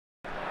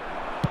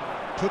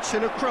Puts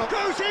in a cross.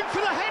 Goes in for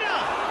the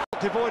header!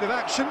 Devoid of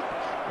action.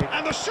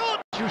 And the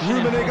shot!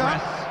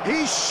 Rummenigge,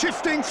 he's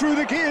shifting through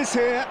the gears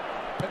here.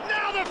 And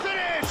now the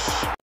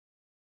finish!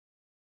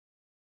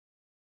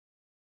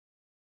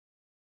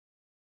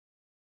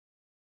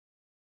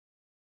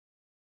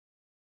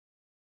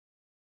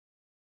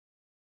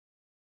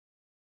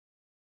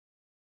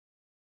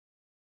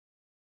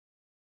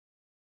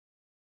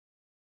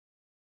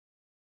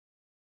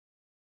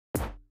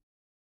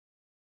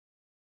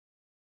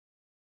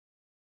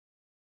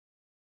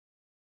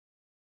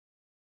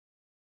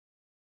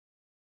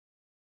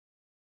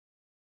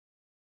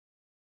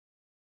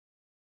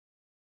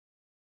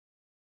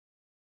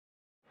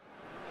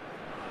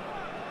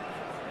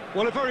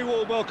 Well, a very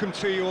warm welcome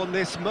to you on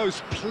this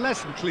most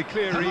pleasantly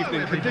clear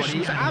evening.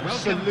 Conditions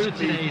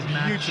absolutely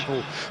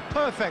beautiful.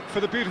 Perfect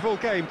for the beautiful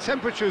game.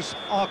 Temperatures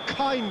are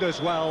kind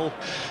as well.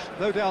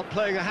 No doubt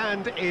playing a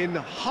hand in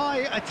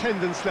high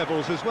attendance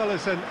levels as well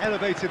as an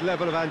elevated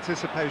level of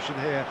anticipation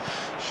here.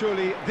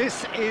 Surely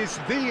this is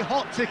the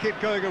hot ticket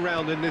going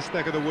around in this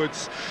neck of the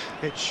woods.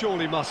 It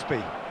surely must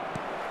be.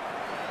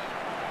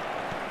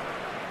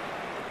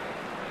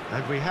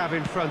 And we have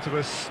in front of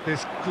us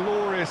this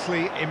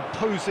gloriously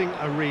imposing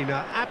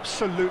arena,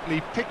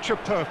 absolutely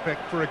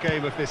picture-perfect for a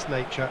game of this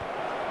nature.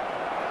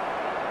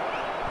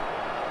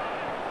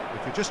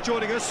 If you're just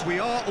joining us, we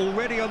are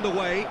already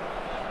underway.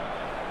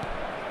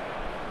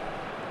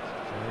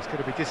 So he's going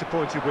to be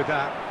disappointed with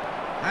that.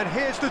 And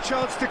here's the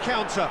chance to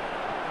counter.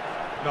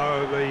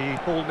 No, the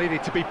ball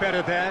needed to be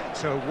better there.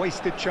 It's a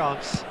wasted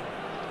chance.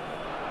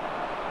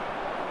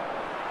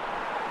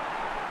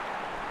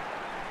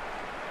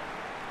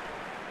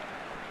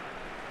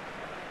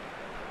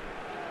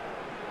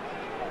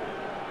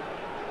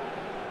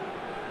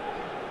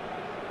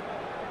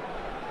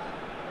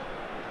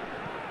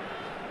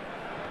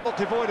 Not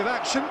devoid of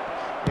action,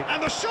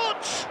 and the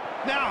shot!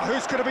 Now,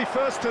 who's going to be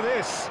first to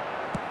this?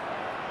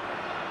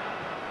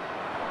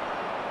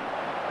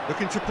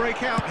 Looking to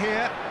break out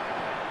here.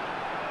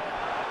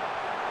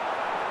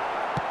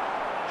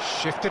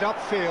 Shifted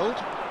upfield.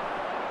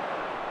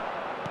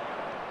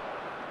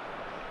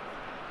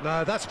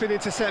 No, that's been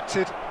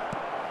intercepted.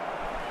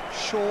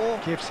 Shaw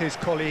gives his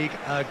colleague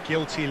a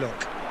guilty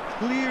look.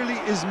 Clearly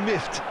is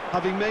miffed,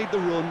 having made the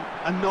run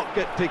and not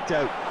get picked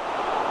out.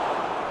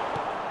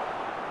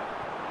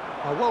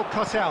 Oh, well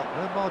cut out,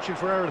 no margin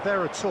for error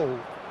there at all.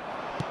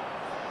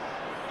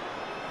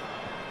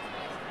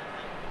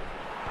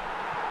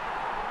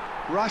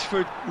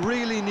 Rashford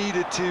really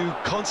needed to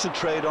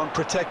concentrate on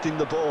protecting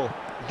the ball.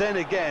 Then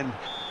again...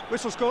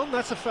 Whistle's gone,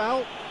 that's a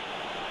foul.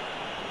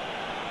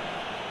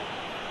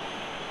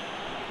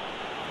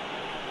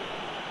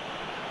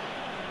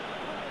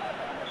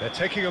 They're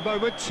taking a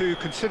moment to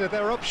consider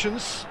their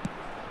options.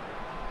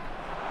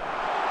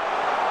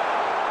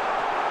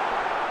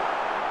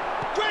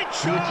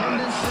 The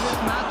attendance for this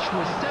match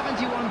was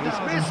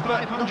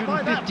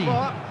 71,550.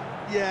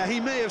 Yeah, he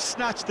may have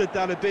snatched at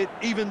that a bit,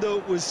 even though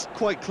it was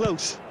quite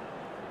close.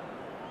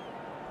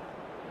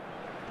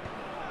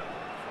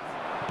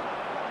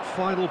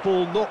 Final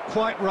ball not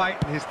quite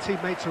right, and his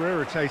teammates are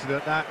irritated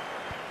at that.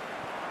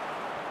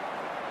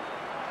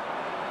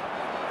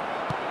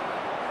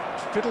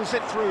 Fiddles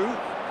it through.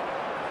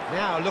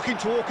 Now looking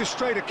to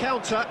orchestrate a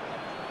counter.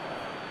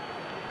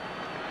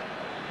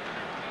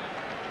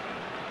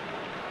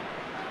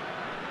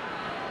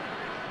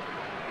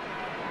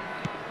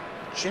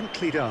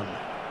 Gently done.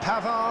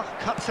 Pavard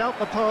cuts out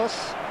the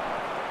pass.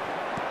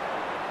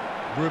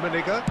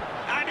 Rummenigge.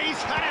 And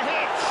he's had a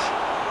hit!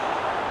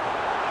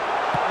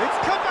 It's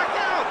come back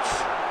out!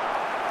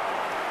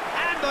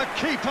 And the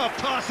keeper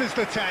passes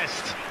the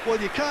test.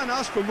 Well, you can't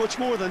ask for much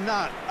more than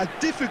that. A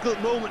difficult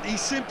moment he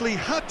simply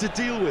had to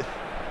deal with.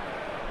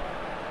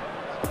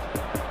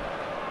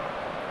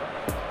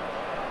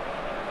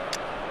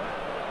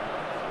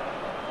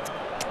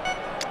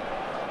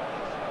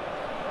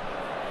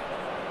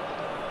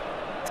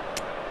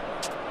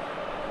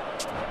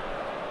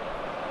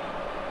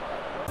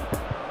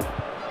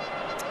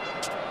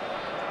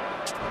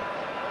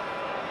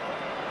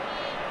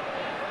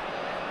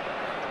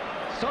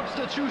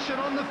 Substitution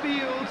on the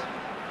field.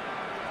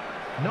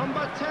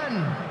 Number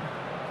 10.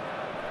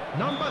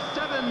 Number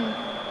 7.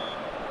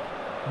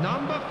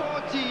 Number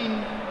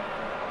 14.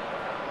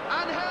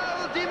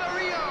 Angel Di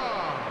Maria.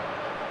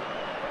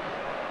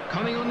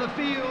 Coming on the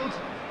field.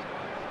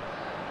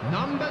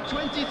 Number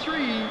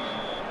 23.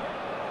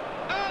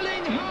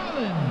 Erling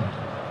Haaland.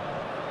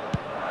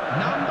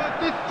 Number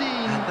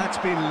 15. And that's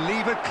been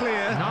levered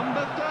clear.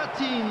 Number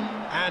 13.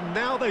 And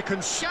now they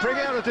can spring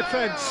out of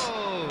defence.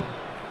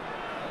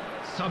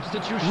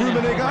 Substitution.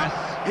 Rummenigge,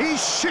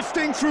 he's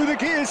shifting through the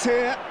gears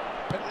here.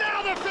 And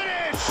now the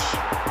finish!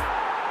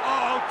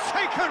 Oh,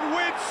 taken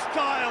with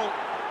style.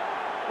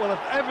 Well, if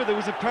ever there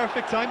was a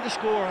perfect time to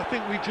score, I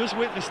think we just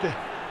witnessed it.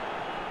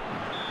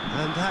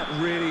 And that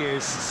really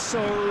is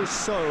so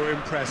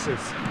impressive.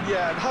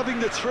 Yeah, and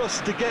having the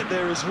thrust to get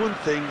there is one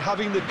thing,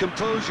 having the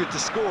composure to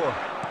score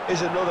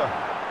is another.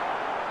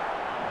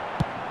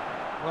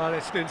 Well,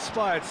 it's an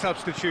inspired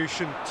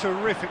substitution.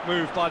 Terrific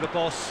move by the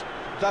boss.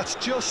 That's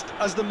just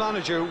as the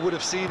manager would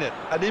have seen it,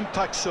 an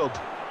impact sub.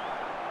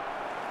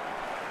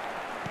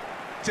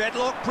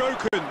 Deadlock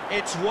broken,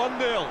 it's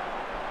 1-0.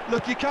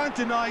 Look, you can't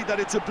deny that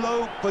it's a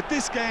blow, but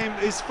this game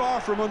is far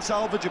from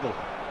unsalvageable.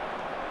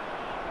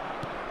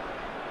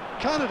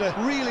 Canada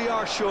really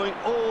are showing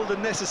all the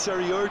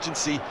necessary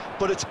urgency,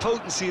 but it's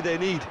potency they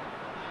need.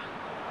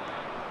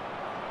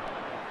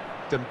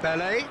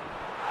 Dembele.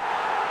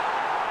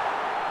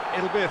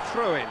 It'll be a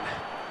throw-in.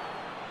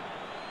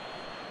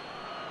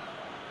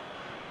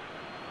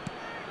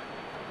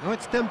 Oh,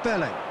 it's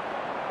Dembele.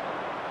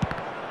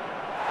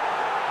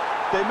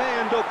 They may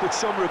end up with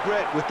some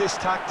regret with this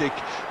tactic,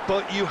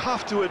 but you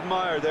have to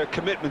admire their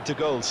commitment to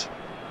goals.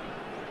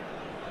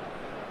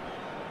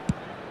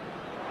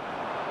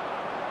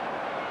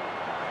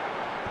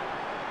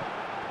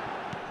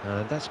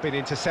 And that's been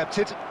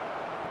intercepted.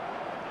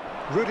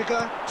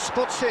 Rummenigge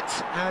spots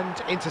it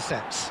and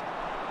intercepts.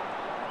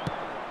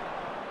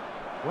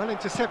 Well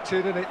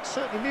intercepted, and it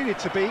certainly needed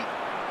to be.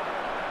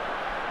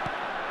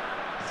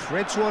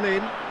 Threads one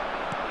in.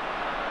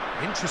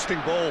 Interesting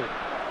ball.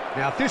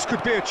 Now this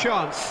could be a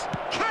chance.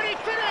 Can he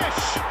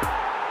finish?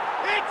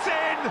 It's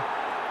in!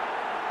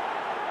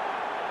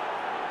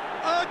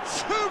 A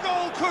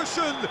two-goal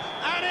cushion,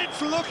 and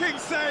it's looking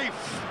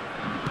safe.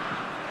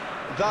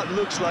 That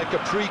looks like a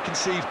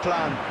preconceived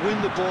plan.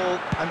 Win the ball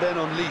and then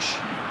unleash.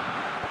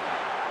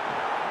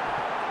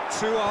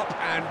 2 up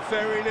and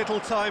very little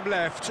time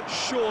left.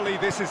 Surely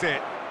this is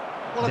it.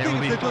 Well, I think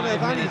if they're going to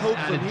have any hope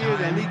from here,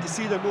 they need to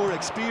see their more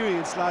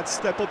experienced lads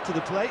step up to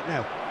the plate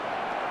now.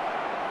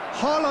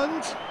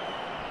 Haaland.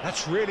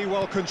 That's really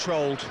well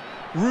controlled.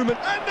 Rummenigge.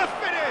 And the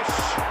finish!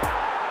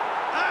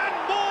 And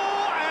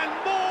more, and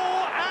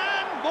more,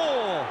 and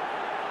more!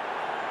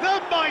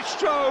 The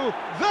maestro,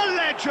 the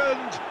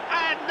legend,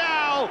 and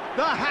now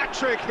the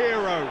hat-trick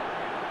hero.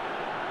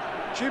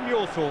 Jim,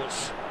 your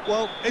thoughts?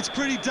 Well, it's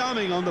pretty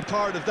damning on the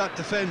part of that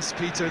defence,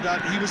 Peter,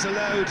 that he was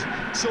allowed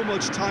so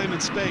much time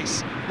and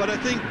space. But I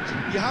think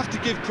you have to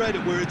give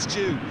credit where it's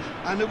due.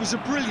 And it was a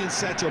brilliant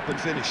set-up and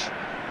finish.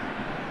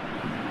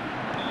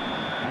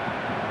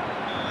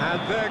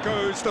 And there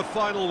goes the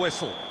final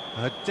whistle.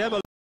 A demolition.